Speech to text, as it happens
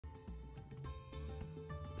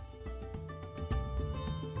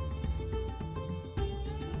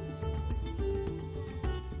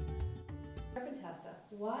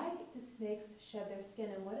why do snakes shed their skin,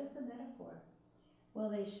 and what is the metaphor? Well,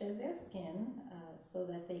 they shed their skin so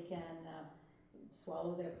that they can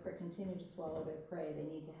continue to swallow their prey.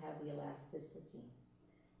 They need to have the elasticity.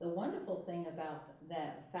 The wonderful thing about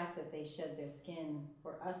that fact that they shed their skin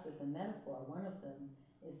for us as a metaphor, one of them,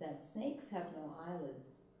 is that snakes have no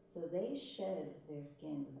eyelids. So they shed their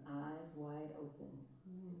skin with eyes wide open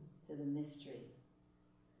to the mystery.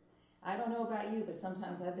 I don't know about you, but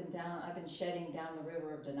sometimes I've been shedding down the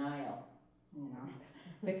river of denial,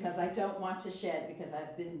 because I don't want to shed, because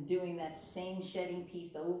I've been doing that same shedding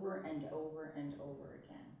piece over and over and over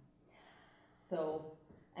again. So,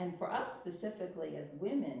 and for us specifically as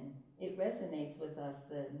women, it resonates with us,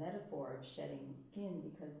 the metaphor of shedding skin,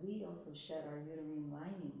 because we also shed our uterine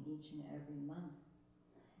lining each and every month.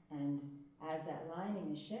 And as that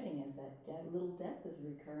lining is shedding, as that little death is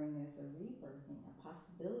recurring, there's a rebirthing, a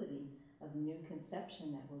possibility of new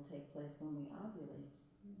conception that will take place when we ovulate.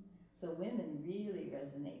 So women really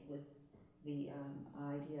resonate with the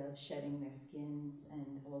idea of shedding their skins,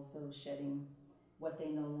 and also shedding what they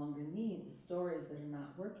no longer need, the stories that are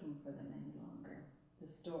not working for them any longer,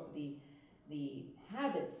 the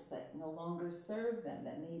habits that no longer serve them,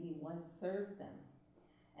 that maybe once served them.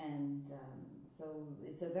 And so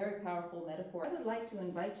it's a very powerful metaphor. I would like to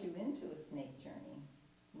invite you into a snake journey.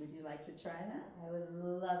 Would you like to try that? I would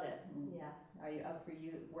love it. Yes. Are you up for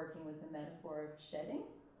working with the metaphor of shedding?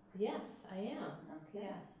 Yes, I am. Okay.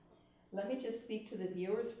 Yes. Let me just speak to the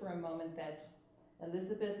viewers for a moment that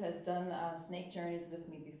Elizabeth has done snake journeys with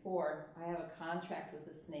me before. I have a contract with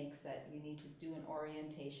the snakes that you need to do an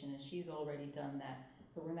orientation, and she's already done that.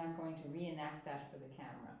 So we're not going to reenact that for the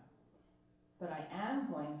camera. But I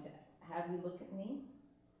am going to have you look at me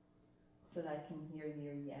so that I can hear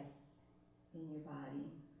your yes in your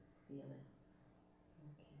body. Feel it.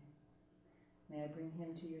 Okay. May I bring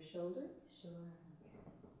him to your shoulders? Sure.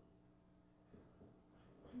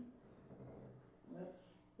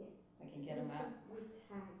 Whoops. Yeah. I can get him out. Your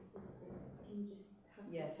tag is there. Can you just tuck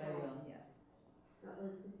Yes, the I tag? will. Yes.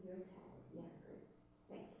 Elizabeth, your tag. Yeah, good.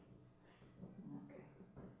 Thank you. Okay.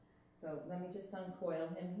 So let me just uncoil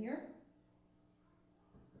him here.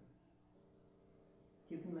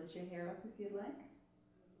 You can lift your hair up if you'd like.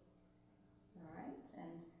 All right.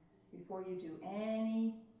 And before you do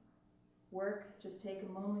any work, just take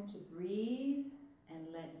a moment to breathe and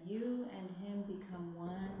let you and him become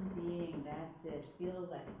one being. That's it. Feel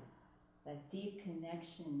that deep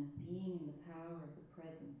connection of being in the power of the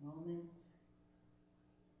present moment,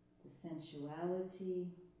 the sensuality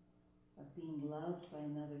of being loved by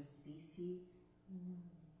another species.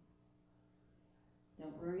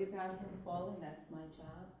 Don't worry about him falling. That's my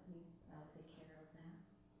job. I'll take care of that.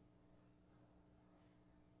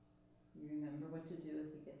 You remember what to do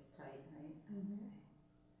if he gets tight, right? Okay.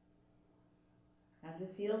 How's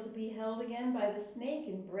it feel to be held again by the snake,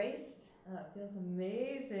 embraced? Oh, it feels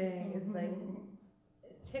amazing. It's like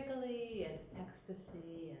tickly and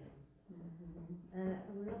ecstasy and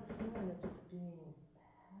a real feeling of just being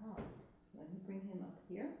held. Let me bring him up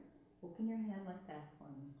here. Open your hand like that for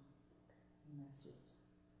me. And that's just,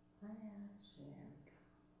 there we go.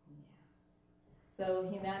 Yeah. So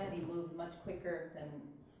humanity moves much quicker than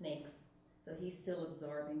snakes. So he's still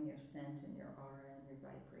absorbing your scent and your aura and your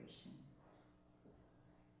vibration.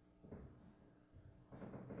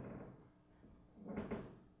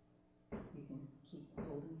 You can keep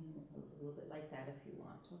holding him a little bit like that if you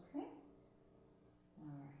want, okay?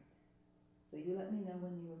 All right. So you let me know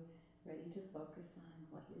when you're ready to focus on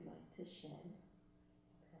what you'd like to shed.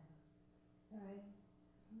 Okay. All right.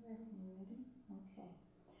 You ready? Okay.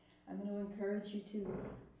 I'm going to encourage you to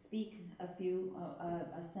speak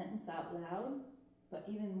a sentence out loud, but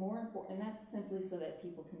even more important, and that's simply so that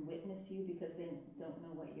people can witness you because they don't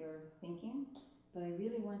know what you're thinking. But I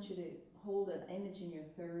really want you to hold an image in your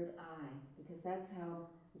third eye, because that's how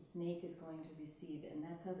the snake is going to receive it, and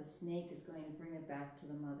that's how the snake is going to bring it back to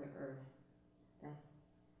the Mother Earth. That's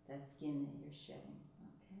that skin that you're shedding.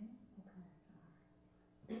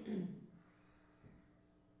 Okay? Okay.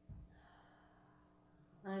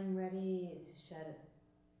 I'm ready to shed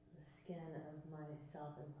the skin of my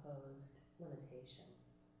self-imposed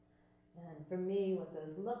limitations. And for me, what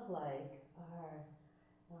those look like are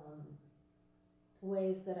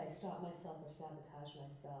ways that I stop myself or sabotage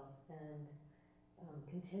myself and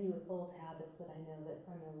continue with old habits that I know that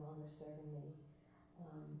are no longer serving me.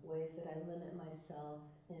 Ways that I limit myself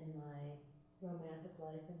in my romantic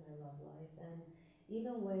life and my love life, and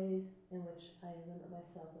even ways in which I limit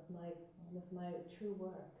myself with my true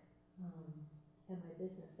work and my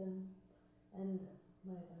business and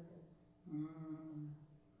my abundance.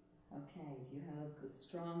 Okay, do you have a good,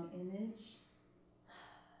 strong image?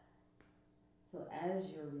 So as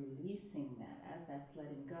you're releasing that, as that's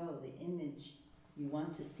letting go, the image, you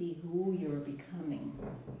want to see who you're becoming.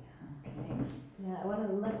 Okay? Yeah, I want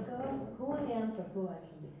to let go of who I am for who I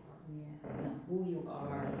can become. Yeah. No, who you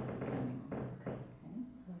are becoming. Okay?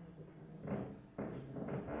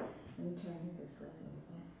 Let me turn it this way a little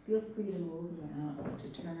bit. Feel free to move around, to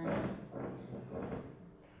turn.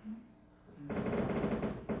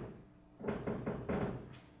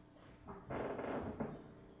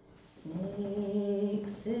 Snake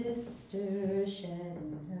sister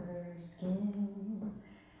shedding her skin.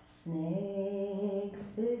 Snake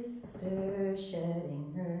sister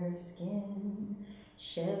shedding her skin.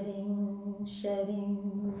 Shedding,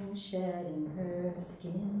 shedding, shedding her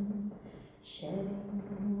skin.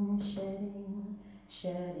 Shedding, shedding,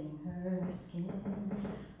 shedding her skin.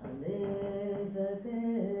 Elizabeth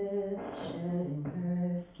shedding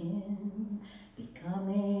her skin.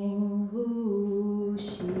 Becoming who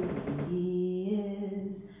she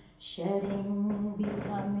is. Shedding,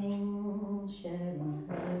 becoming, shedding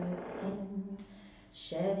her skin.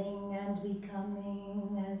 Shedding and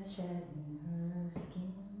becoming as shedding her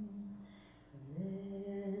skin.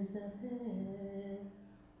 Elizabeth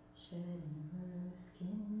shedding her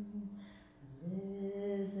skin.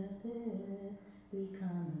 Elizabeth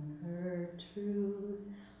becoming her truth.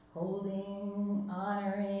 Holding,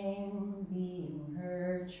 honoring, being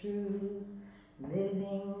her truth.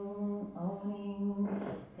 Living, owning,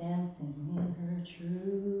 dancing in her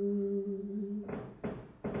truth.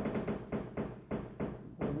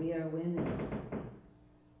 For we are women.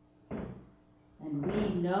 And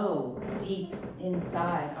we know deep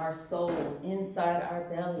inside our souls, inside our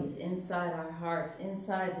bellies, inside our hearts,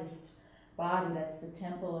 inside this body that's the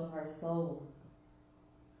temple of our soul,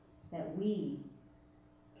 that we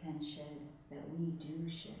can shed, that we do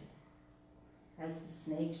shed, as the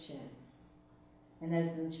snake sheds, and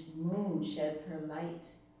as the moon sheds her light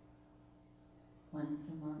once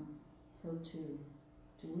a month, so too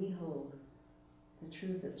do we hold the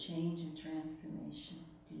truth of change and transformation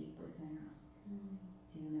deep within us.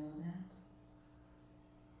 Do you know that?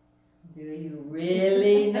 Do you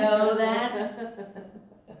really know that?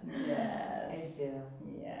 Yes. I do.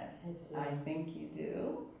 Yes. I do. I think you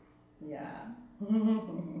do. Yeah.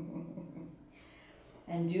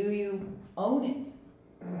 And do you own it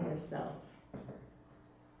yourself?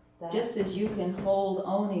 Just as you can hold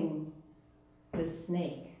owning the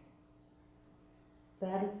snake.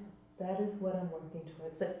 That is what I'm working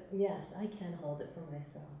towards. But yes, I can hold it for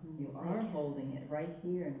myself. You are holding it right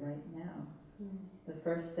here and right now. The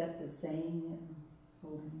first step is saying it and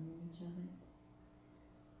holding the image of it.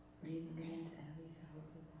 Breathing it into every cell of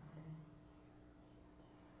the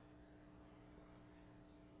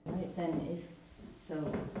body. Right, then if so,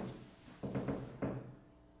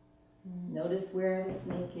 notice where the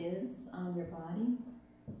snake is on your body.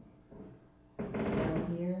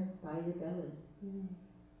 Down here by your belly.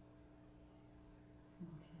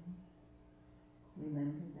 Okay.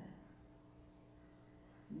 Remember that.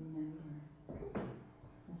 Remember.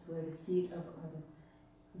 That's where the seat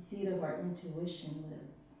of our intuition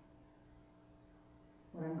lives.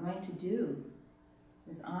 What I'm going to do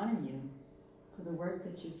is honor you for the work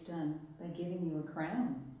that you've done by giving you a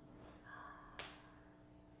crown.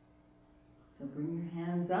 So bring your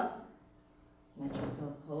hands up, let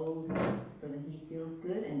yourself hold him so that he feels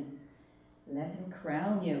good, and let him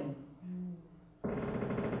crown you.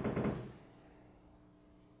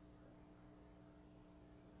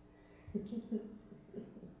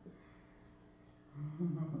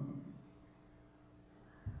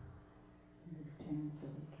 Turn so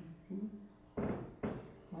they can see.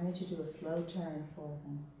 Why don't you do a slow turn for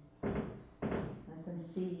them? Let them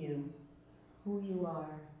see you, who you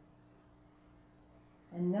are.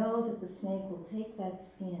 And know that the snake will take that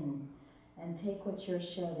skin and take what you're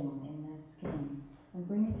shedding in that skin and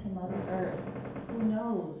bring it to Mother Earth, who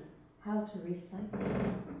knows how to recycle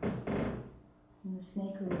it. And the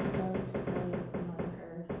snake who is going to carry it from Mother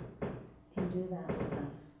Earth can do that with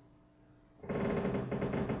us.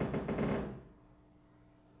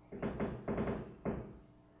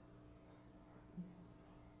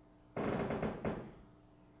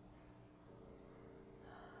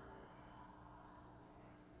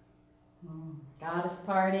 Goddess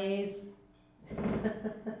parties.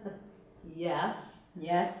 Yes.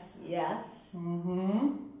 Yes. Yes.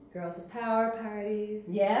 Mm-hmm. Girls of Power parties.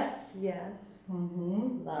 Yes. Yes.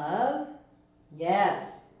 Mm-hmm. Love.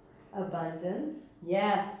 Yes. Abundance.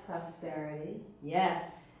 Yes. Prosperity.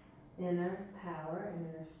 Yes. Inner power and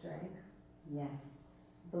inner strength. Yes.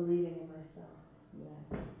 Believing in myself.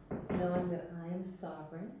 Yes. Knowing that I am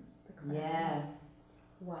sovereign. The crown. Yes.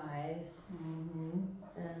 wise, Mm-hmm.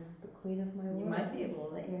 and the queen of my world. You might be able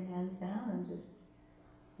to let your hands down and just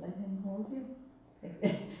let him hold you.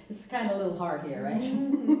 It's kind of a little hard here, right?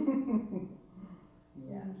 Mhm.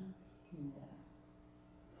 Yeah.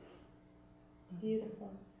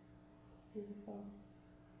 Beautiful. It's beautiful.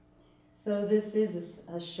 So this is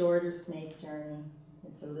a shorter snake journey.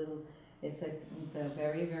 It's a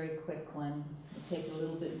very, very quick one. It'll take a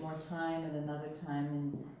little bit more time at another time,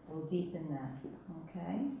 and we'll deepen that,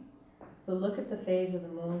 okay? So look at the phase of the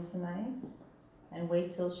moon tonight, and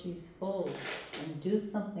wait till she's full, and do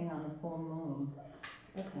something on the full moon,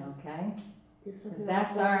 okay? Do something. Because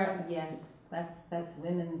that's our, yes, that's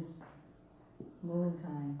women's moon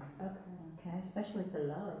time, Okay. okay? Especially for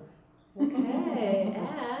love. Okay,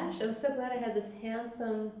 Ash, I'm so glad I had this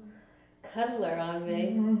handsome cuddler on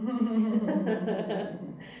me.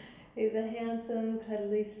 He's a handsome,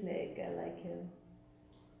 cuddly snake. I like him.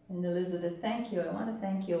 And Elizabeth, thank you. I want to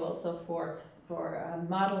thank you also for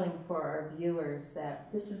modeling for our viewers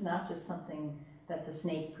that this is not just something that the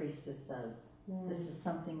Snake Priestess does. This is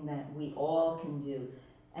something that we all can do.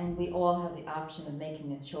 And we all have the option of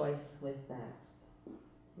making a choice with that.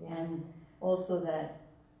 Yes. And also that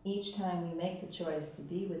each time we make the choice to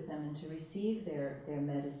be with them and to receive their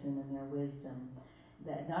medicine and their wisdom,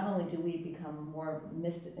 that not only do we become more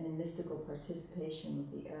in mystical participation with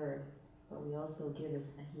the earth, but we also give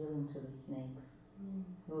us a healing to the snakes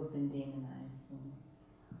who have been demonized, and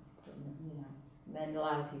and a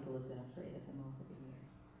lot of people have been afraid of them over the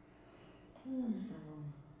years. So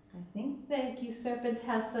I think Thank you,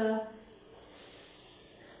 Serpentessa.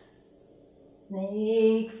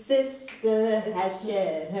 Snake sister has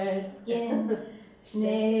shed her skin.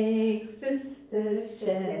 Snake sister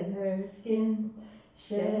shed her skin.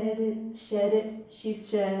 Shed it, she's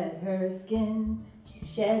shed her skin. She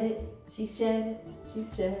shed it, she shed it, she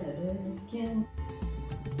shed her skin.